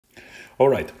All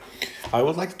right. I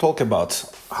would like to talk about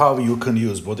how you can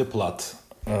use Bode plot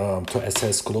to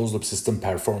assess closed loop system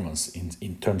performance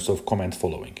in terms of comment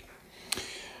following.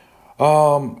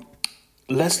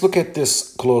 Let's look at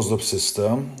this closed loop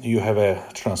system. You have a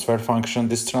transfer function.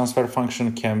 This transfer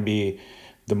function can be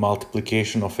the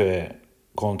multiplication of a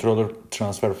controller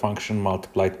transfer function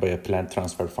multiplied by a plant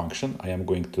transfer function. I am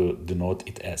going to denote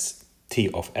it as T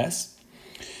of S.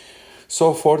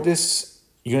 So for this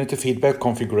unity feedback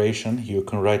configuration, you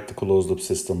can write the closed loop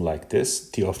system like this: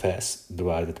 T of S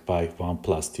divided by 1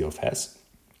 plus T of S.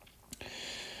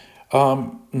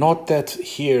 Note that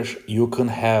here you can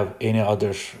have any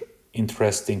other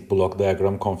interesting block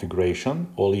diagram configuration.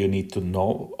 All you need to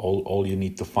know, all you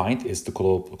need to find is the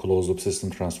closed loop system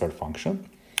transfer function.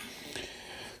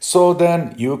 So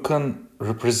then you can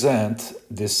represent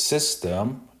this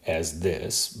system as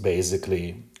this.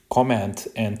 Basically, comment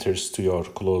enters to your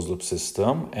closed loop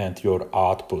system and your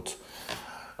output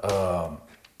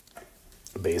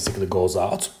basically goes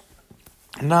out.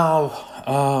 Now,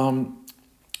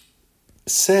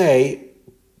 say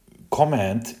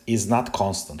comment is not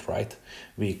constant, right?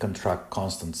 We can track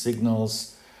constant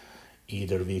signals.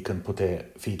 Either we can put a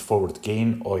feed-forward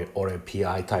gain or a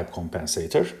PI type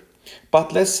compensator.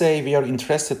 But let's say we are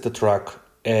interested to track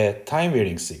a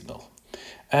time-varying signal.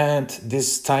 And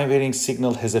this time-varying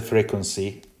signal has a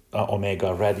frequency, omega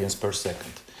radians per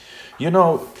second. You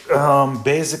know,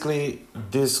 basically,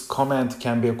 this comment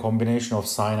can be a combination of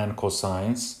sine and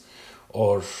cosines,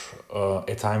 or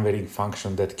a time-varying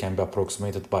function that can be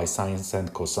approximated by sines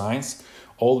and cosines.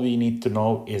 All we need to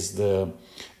know is the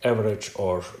average,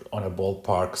 or on a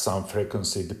ballpark, some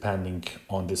frequency depending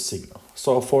on this signal.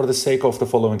 So for the sake of the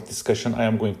following discussion, I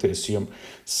am going to assume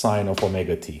sine of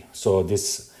omega t. So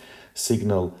this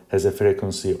signal has a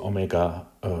frequency omega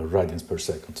radians per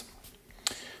second.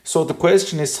 So the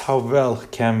question is, how well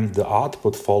can the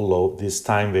output follow this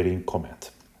time-varying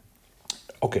comment?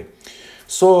 Okay,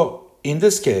 so in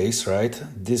this case, right,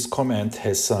 this comment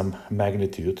has some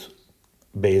magnitude.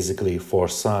 Basically, for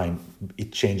sine,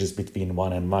 it changes between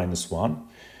 1 and -1.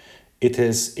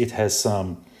 It has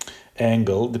some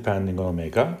angle depending on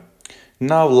omega.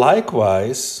 Now,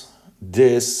 likewise,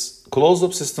 this closed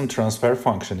loop system transfer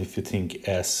function, if you think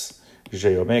S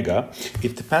j omega,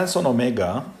 it depends on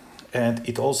omega, and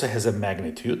it also has a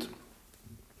magnitude.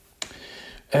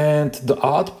 And the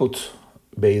output,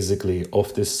 basically,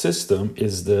 of this system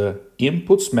is the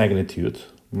input's magnitude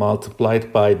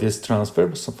multiplied by this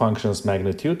transfer function's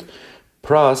magnitude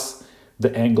plus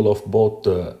the angle of both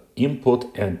the input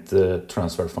and the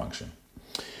transfer function.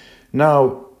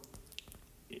 Now,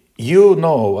 you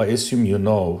know, I assume you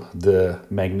know the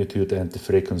magnitude and the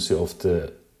frequency of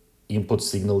the input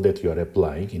signal that you are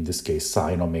applying, in this case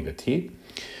sine omega t.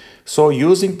 So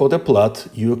using Bode plot,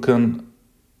 you can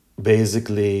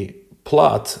basically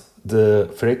plot the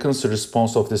frequency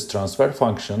response of this transfer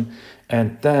function,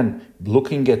 and then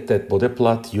looking at that Bode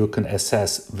plot, you can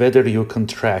assess whether you can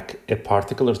track a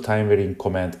particular time varying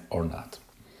comment or not.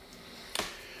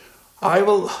 I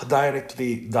will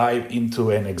directly dive into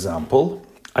an example.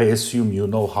 I assume you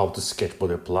know how to sketch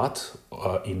Bode plot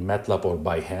in MATLAB or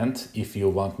by hand. If you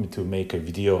want me to make a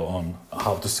video on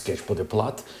how to sketch Bode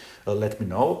plot, let me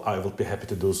know. I will be happy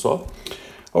to do so.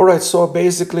 All right, so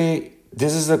basically,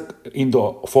 this is in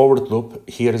the forward loop.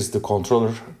 Here is the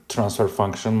controller transfer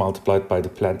function multiplied by the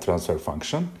plant transfer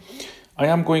function. I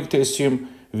am going to assume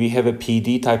we have a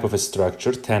PD type of a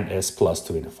structure, 10S plus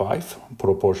 25,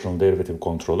 proportional derivative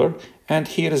controller, and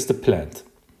here is the plant.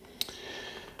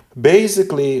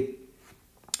 Basically,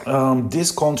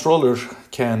 this controller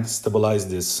can stabilize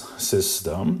this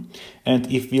system,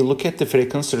 and if we look at the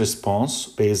frequency response,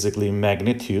 basically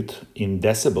magnitude in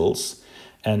decibels,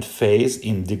 and phase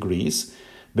in degrees,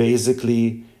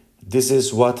 basically this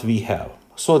is what we have.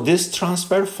 So this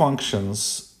transfer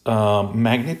function's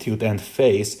magnitude and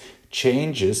phase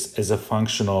changes as a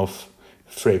function of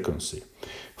frequency.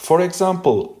 For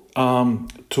example,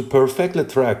 to perfectly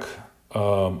track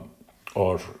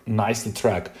or nicely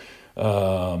track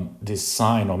this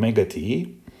sine omega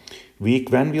t,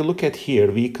 when we look at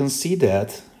here, we can see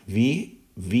that we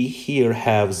here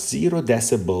have 0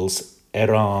 decibels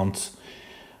around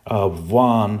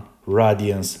 1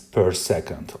 radians per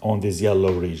second on this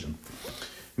yellow region.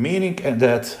 Meaning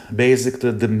that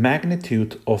basically the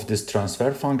magnitude of this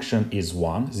transfer function is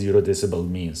 1. 0 decibel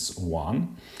means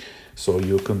 1. So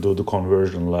you can do the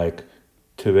conversion like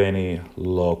 20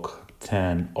 log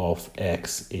 10 of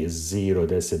x is 0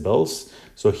 decibels.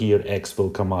 So here x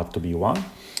will come out to be 1.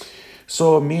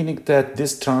 So meaning that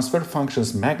this transfer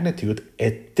function's magnitude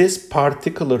at this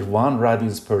particular 1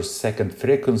 radians per second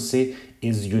frequency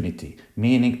is unity,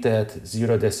 meaning that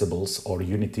 0 decibels or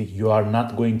unity, you are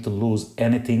not going to lose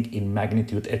anything in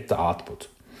magnitude at the output.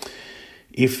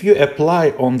 If you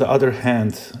apply, on the other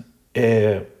hand,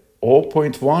 a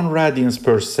 0.1 radians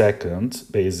per second,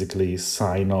 basically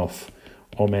sine of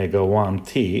omega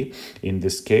 1t, in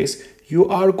this case, you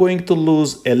are going to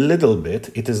lose a little bit.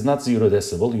 It is not 0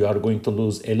 decibel. You are going to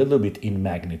lose a little bit in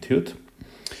magnitude.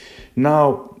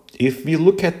 Now, if we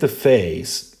look at the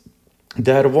phase,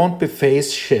 there won't be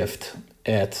phase shift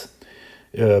at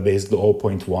basically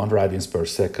 0.1 radians per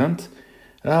second.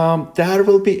 There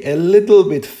will be a little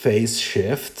bit phase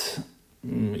shift.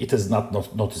 It is not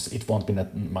notice. It won't be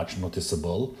that much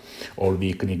noticeable, or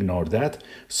we can ignore that.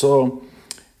 So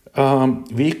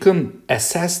we can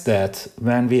assess that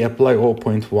when we apply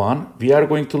 0.1, we are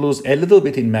going to lose a little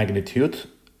bit in magnitude,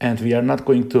 and we are not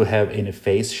going to have any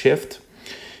phase shift.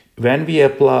 When we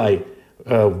apply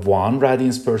 1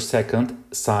 radians per second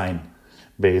sine,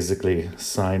 basically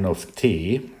sine of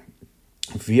t,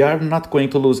 we are not going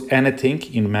to lose anything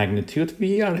in magnitude.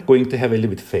 We are going to have a little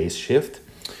bit phase shift.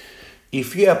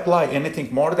 If you apply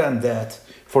anything more than that,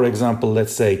 for example,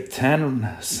 let's say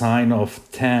 10 sine of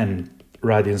 10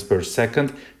 radians per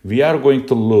second, we are going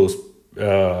to lose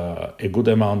a good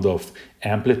amount of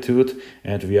amplitude,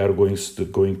 and we are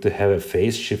going to have a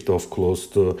phase shift of close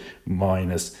to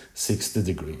minus 60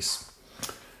 degrees.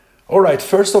 All right,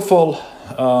 first of all,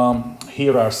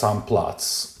 here are some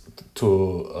plots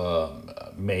to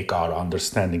make our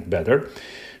understanding better.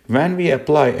 When we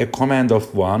apply a command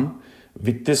of 1,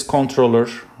 with this controller,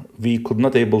 we could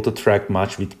not able to track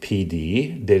much with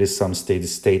PD. There is some steady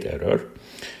state error.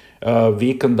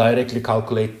 We can directly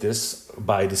calculate this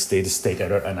by the steady state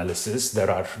error analysis. There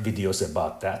are videos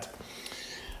about that.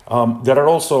 There are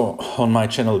also on my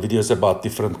channel videos about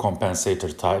different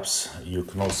compensator types. You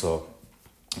can also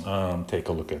take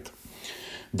a look at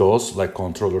those, like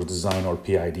controller design or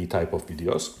PID type of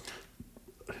videos.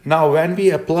 Now, when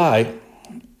we apply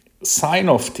sine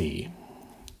of t,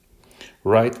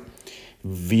 right,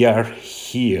 we are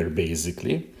here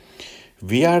basically.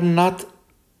 We are not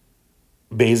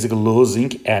basically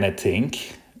losing anything.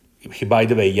 By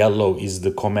the way, yellow is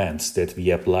the commands that we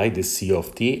apply, the C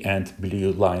of t, and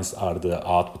blue lines are the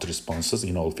output responses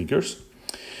in all figures.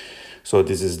 So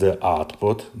this is the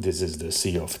output, this is the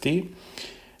C of t.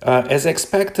 As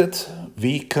expected,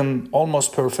 we can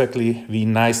almost perfectly, we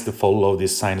nicely follow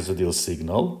this sinusoidal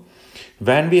signal.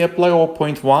 When we apply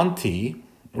 0.1 t,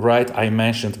 right, I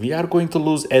mentioned we are going to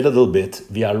lose a little bit.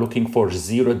 We are looking for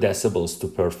 0 decibels to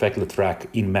perfectly track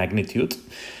in magnitude,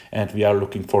 and we are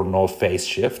looking for no phase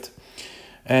shift.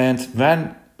 And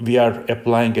when we are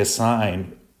applying a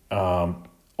sine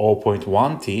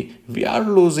 0.1 t, we are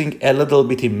losing a little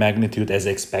bit in magnitude as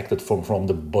expected from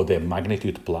the Bode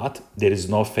magnitude plot. There is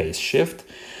no phase shift.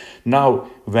 Now,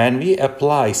 when we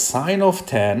apply sine of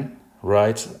 10,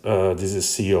 right, this is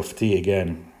C of t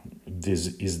again, this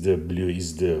is the blue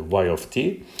is the y of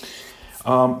t,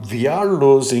 we are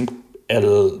losing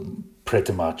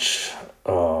pretty much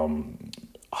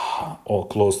or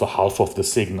close to half of the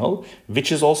signal,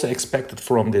 which is also expected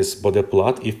from this Bode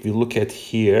plot. If we look at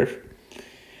here,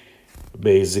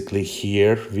 basically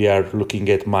here we are looking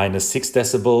at minus 6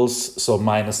 decibels. So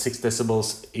minus 6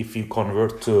 decibels, if you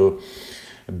convert to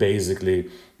basically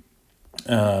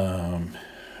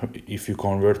if you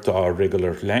convert to our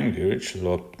regular language,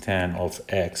 log 10 of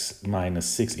x minus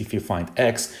 6, if you find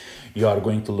x, you are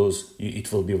going to lose,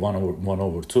 it will be 1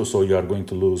 over 2, so you are going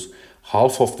to lose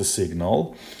half of the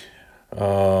signal.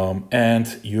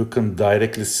 And you can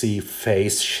directly see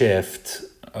phase shift,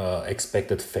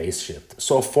 expected phase shift.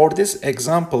 So for this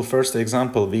example, first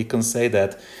example, we can say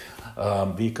that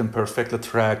we can perfectly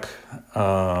track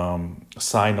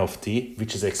sine of t,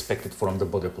 which is expected from the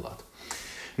Bode plot.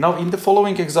 Now, in the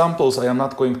following examples, I am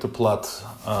not going to plot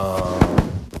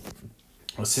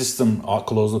system or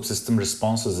closed-loop system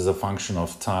responses as a function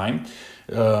of time,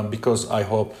 because I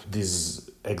hope this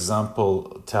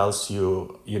example tells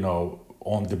you,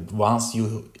 on the once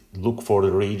you look for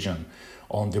the region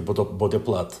on the Bode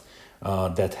plot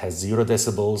that has 0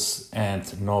 decibels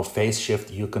and no phase shift,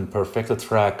 you can perfectly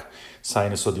track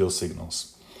sinusoidal signals.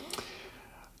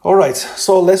 All right,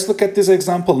 so let's look at this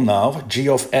example now. G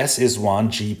of S is 1,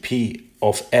 GP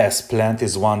of S plant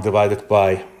is 1 divided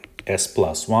by S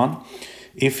plus 1.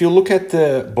 If you look at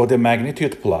the Bode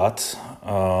magnitude plot,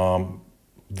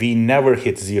 we never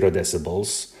hit 0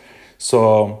 decibels.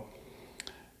 So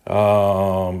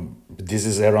this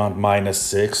is around minus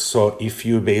 6. So if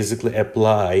you basically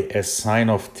apply a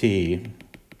sine of t,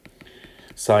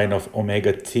 sine of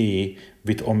omega t,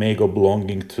 with omega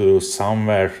belonging to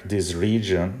somewhere this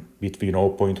region, between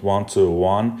 0.1 to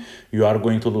 1, you are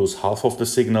going to lose half of the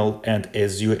signal, and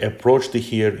as you approach the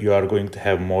here, you are going to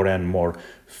have more and more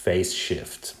phase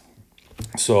shift.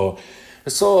 So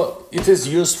it is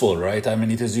useful, right? I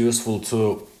mean, it is useful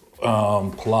to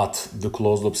plot the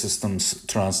closed loop system's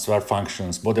transfer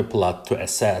functions, Bode plot, to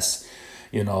assess,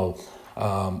 you know,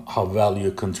 how well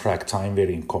you can track time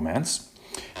varying commands.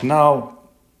 Now,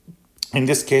 in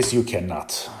this case, you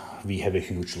cannot. We have a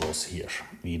huge loss here.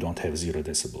 We don't have 0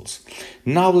 decibels.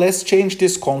 Now let's change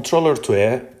this controller to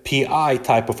a PI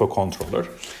type of a controller.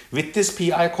 With this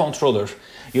PI controller,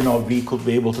 you know, we could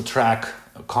be able to track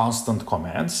constant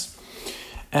commands.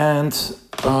 And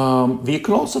we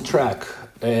can also track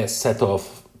a set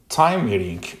of time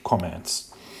varying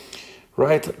commands.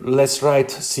 Right? Let's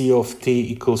write C of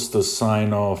t equals to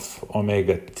sine of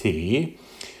omega t.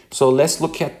 So let's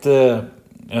look at the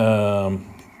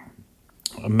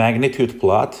magnitude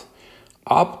plot.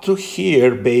 Up to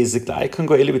here, basically, I can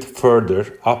go a little bit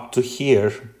further. Up to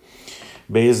here,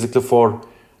 basically for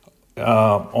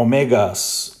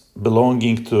omegas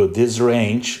belonging to this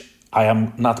range, I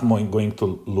am not going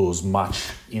to lose much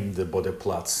in the Bode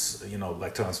plots, you know,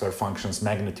 like transfer functions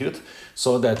magnitude.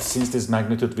 So that since this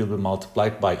magnitude will be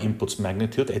multiplied by input's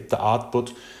magnitude at the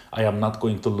output, I am not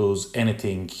going to lose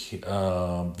anything.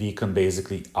 We can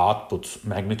basically output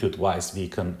magnitude wise, we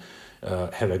can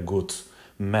have a good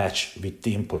match with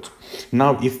the input.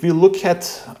 Now, if we look at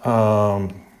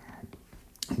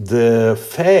the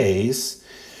phase,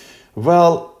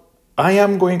 well, we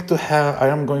are going to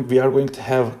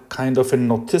have kind of a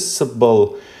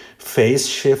noticeable phase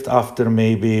shift after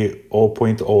maybe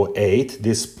 0.08,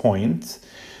 this point.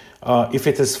 If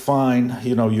it is fine,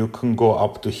 you know, you can go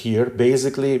up to here.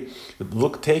 Basically,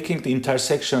 taking the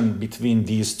intersection between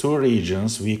these two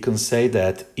regions, we can say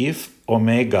that if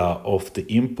omega of the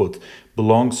input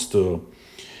belongs to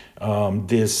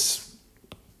this,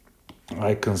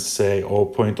 I can say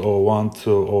 0.01 to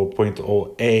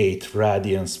 0.08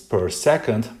 radians per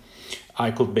second,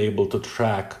 I could be able to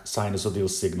track sinusoidal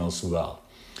signals well.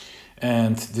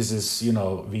 And this is, you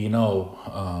know, we know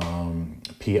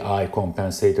PI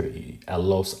compensator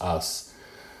allows us,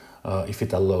 if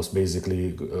it allows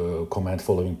basically command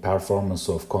following performance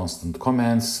of constant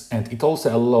commands, and it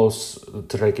also allows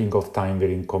tracking of time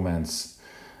varying commands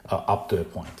up to a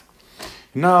point.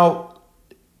 Now,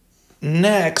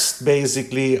 next,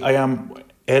 basically, I am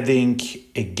adding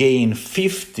a gain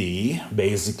 50.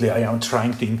 Basically, I am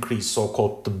trying to increase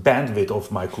so-called the bandwidth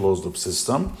of my closed loop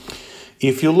system.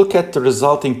 If you look at the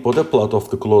resulting Bode plot of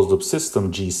the closed loop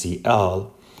system, GCL,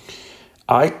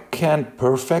 I can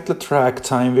perfectly track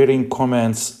time varying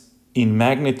commands in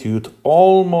magnitude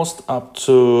almost up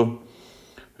to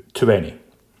 20.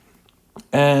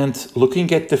 And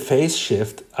looking at the phase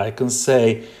shift, I can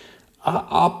say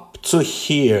up to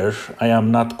here, I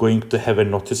am not going to have a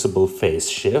noticeable phase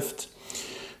shift.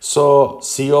 So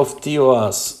C of t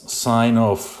was sine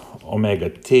of omega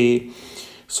t.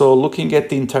 So looking at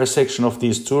the intersection of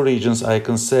these two regions, I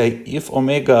can say if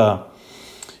omega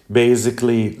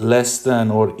basically less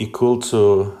than or equal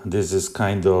to, this is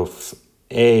kind of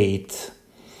 8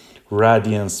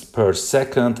 radians per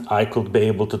second, I could be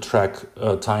able to track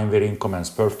time varying commands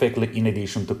perfectly in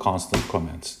addition to constant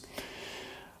commands.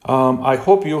 I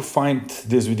hope you find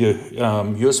this video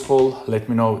useful. Let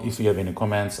me know if you have any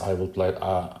comments. I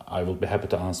will be happy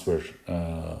to answer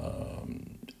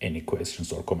any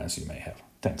questions or comments you may have.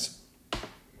 Thanks.